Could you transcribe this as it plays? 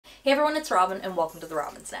Hey everyone, it's Robin and welcome to the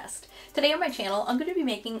Robin's Nest. Today on my channel, I'm going to be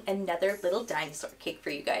making another little dinosaur cake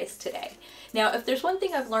for you guys today. Now, if there's one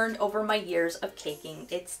thing I've learned over my years of caking,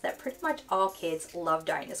 it's that pretty much all kids love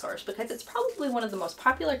dinosaurs because it's probably one of the most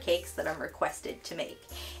popular cakes that I'm requested to make.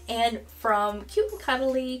 And from cute and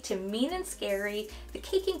cuddly to mean and scary, the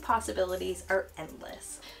caking possibilities are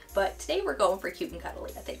endless. But today we're going for cute and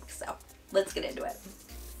cuddly, I think, so let's get into it.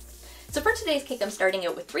 So for today's cake, I'm starting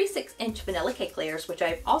out with 3 6-inch vanilla cake layers, which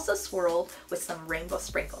I've also swirled with some rainbow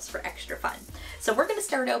sprinkles for extra fun. So we're going to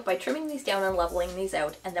start out by trimming these down and leveling these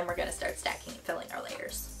out, and then we're going to start stacking and filling our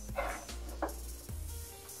layers.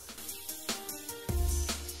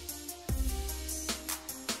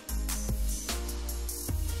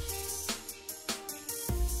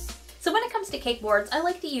 So when it comes to cake boards, I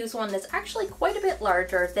like to use one that's actually quite a bit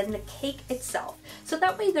larger than the cake itself. So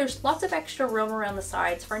that way there's lots of extra room around the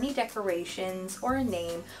sides for any decorations or a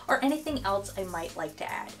name or anything else I might like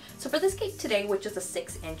to add. So for this cake today, which is a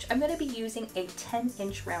 6-inch, I'm going to be using a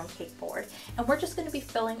 10-inch round cake board. And we're just going to be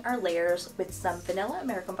filling our layers with some vanilla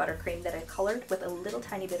American buttercream that I colored with a little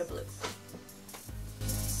tiny bit of blue.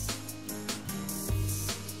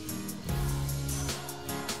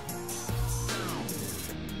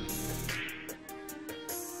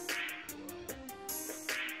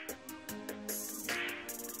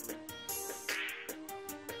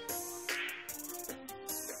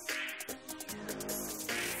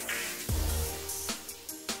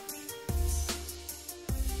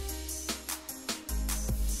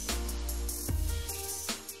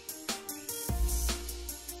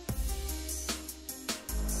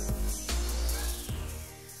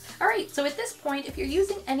 Alright, so at this point, if you're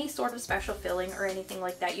using any sort of special filling or anything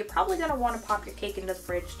like that, you're probably going to want to pop your cake into the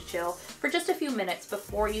fridge to chill for just a few minutes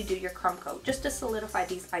before you do your crumb coat, just to solidify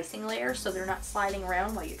these icing layers so they're not sliding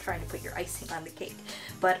around while you're trying to put your icing on the cake.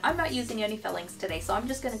 But I'm not using any fillings today, so I'm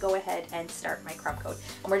just going to go ahead and start my crumb coat.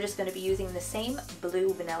 And we're just going to be using the same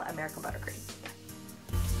blue vanilla American buttercream.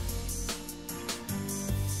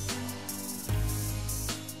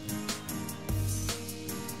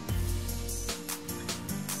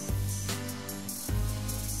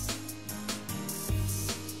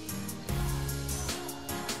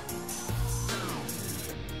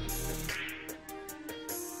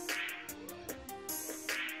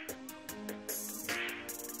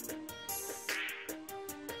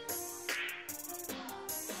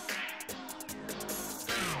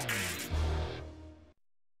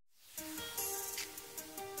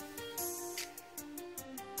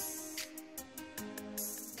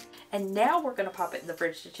 And now we're going to pop it in the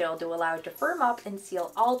fridge to chill to allow it to firm up and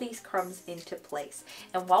seal all these crumbs into place.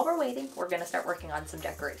 And while we're waiting, we're going to start working on some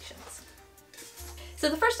decorations. So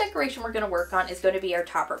the first decoration we're going to work on is going to be our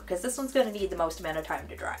topper, because this one's going to need the most amount of time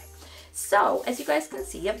to dry. So as you guys can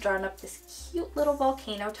see, I've drawn up this cute little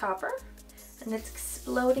volcano topper, and it's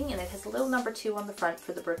exploding, and it has a little number 2 on the front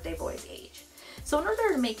for the birthday boy's age. So in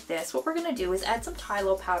order to make this, what we're going to do is add some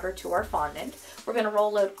Tylo powder to our fondant. We're going to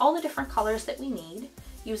roll out all the different colors that we need,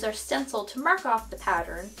 use our stencil to mark off the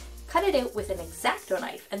pattern, cut it out with an X-Acto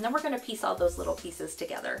knife, and then we're going to piece all those little pieces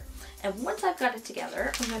together. And once I've got it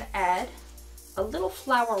together, I'm going to add a little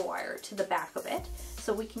flower wire to the back of it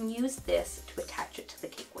so we can use this to attach it to the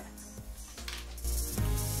cake with.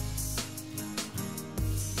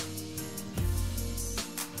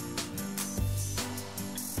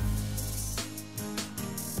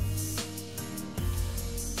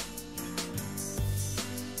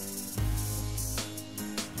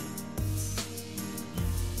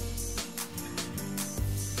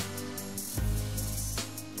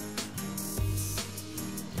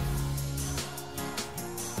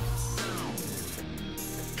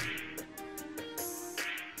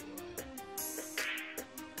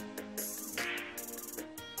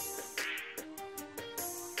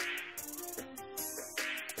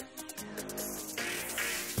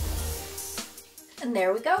 And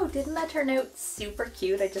there we go. Didn't that turn out super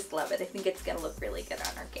cute? I just love it. I think it's going to look really good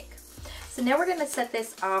on our cake. So now we're going to set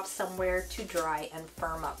this off somewhere to dry and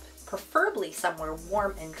firm up, preferably somewhere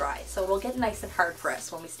warm and dry, so it'll get nice and hard for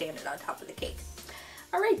us when we stand it on top of the cake.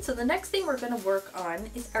 Alright, so the next thing we're going to work on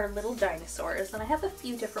is our little dinosaurs, and I have a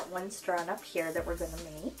few different ones drawn up here that we're going to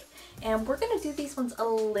make. And we're going to do these ones a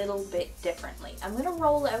little bit differently. I'm going to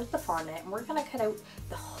roll out the fondant and we're going to cut out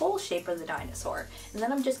the whole shape of the dinosaur. And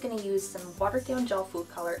then I'm just going to use some watered down gel food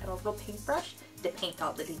color and a little paintbrush to paint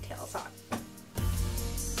all the details on.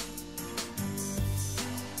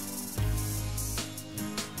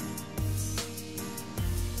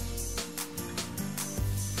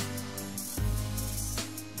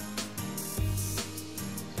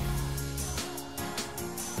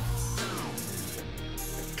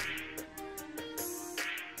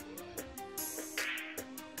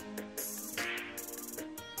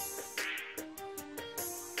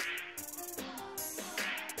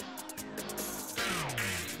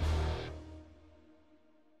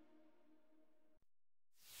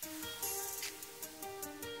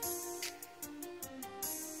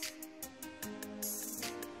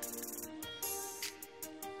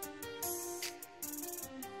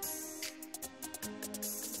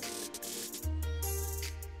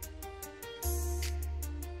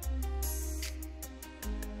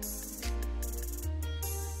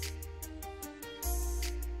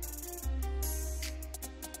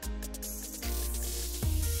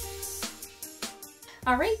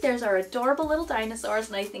 Alright, there's our adorable little dinosaurs,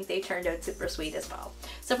 and I think they turned out super sweet as well.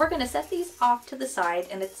 So we're going to set these off to the side,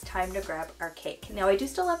 and it's time to grab our cake. Now I do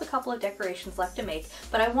still have a couple of decorations left to make,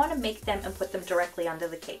 but I want to make them and put them directly onto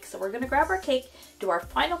the cake. So we're going to grab our cake, do our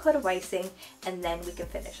final coat of icing, and then we can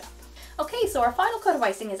finish up. Okay, so our final coat of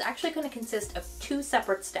icing is actually going to consist of two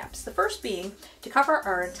separate steps. The first being to cover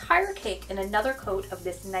our entire cake in another coat of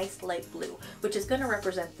this nice light blue, which is going to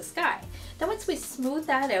represent the sky. Then once we smooth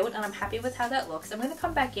that out, and I'm happy with how that looks, I'm going to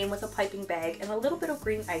come back in with a piping bag and a little bit of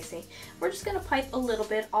green icing. We're just going to pipe a little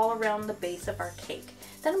bit all around the base of our cake.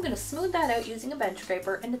 Then I'm going to smooth that out using a bench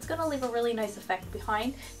scraper, and it's going to leave a really nice effect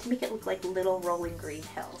behind to make it look like little rolling green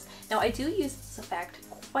hills. Now I do use this effect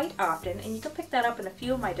quite often, and you can pick that up in a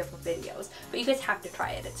few of my different videos, but you guys have to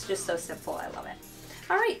try it. It's just so simple. I love it.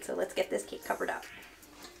 Alright, so let's get this cake covered up.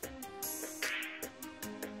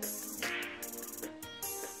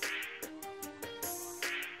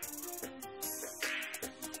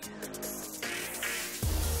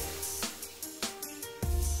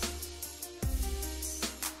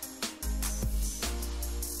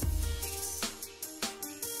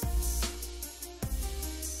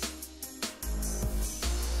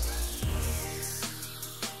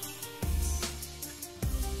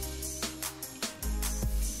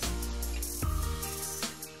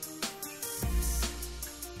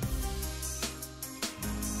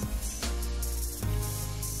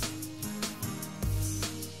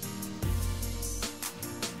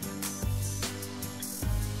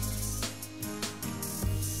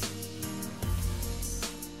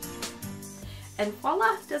 And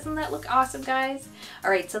voila, doesn't that look awesome, guys?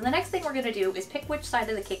 Alright, so the next thing we're going to do is pick which side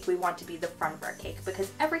of the cake we want to be the front of our cake,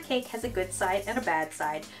 because every cake has a good side and a bad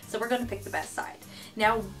side, so we're going to pick the best side.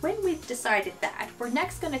 Now, when we've decided that, we're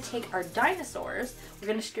next going to take our dinosaurs, we're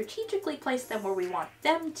going to strategically place them where we want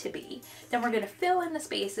them to be, then we're going to fill in the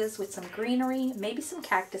spaces with some greenery, maybe some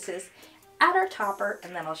cactuses, add our topper,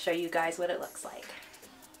 and then I'll show you guys what it looks like.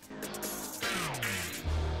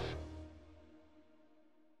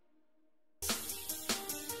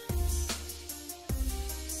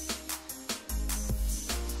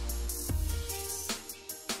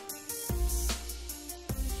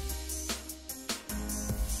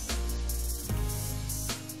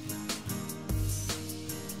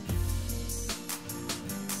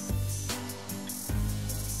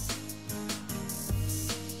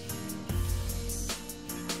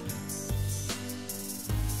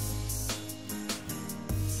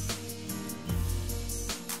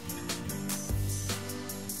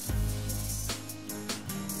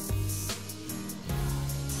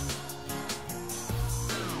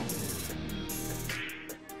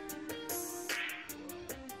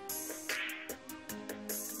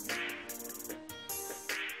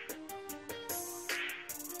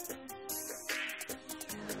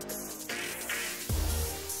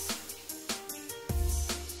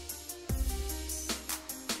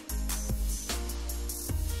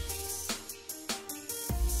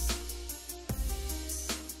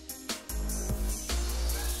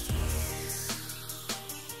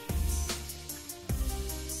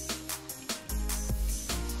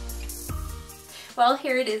 Well,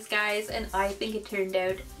 here it is, guys, and I think it turned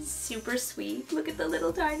out super sweet. Look at the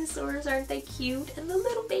little dinosaurs, aren't they cute? And the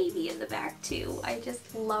little baby in the back too. I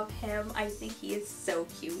just love him. I think he is so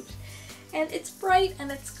cute. And it's bright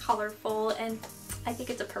and it's colorful, and I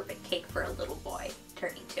think it's a perfect cake for a little boy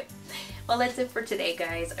turning 2. Well, that's it for today,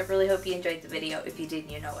 guys. I really hope you enjoyed the video. If you did,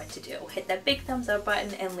 you know what to do. Hit that big thumbs up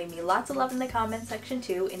button and leave me lots of love in the comment section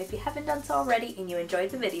too. And if you haven't done so already and you enjoyed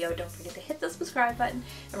the video, don't forget to hit the subscribe button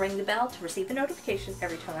and ring the bell to receive a notification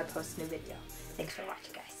every time I post a new video. Thanks for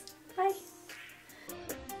watching, guys. Bye!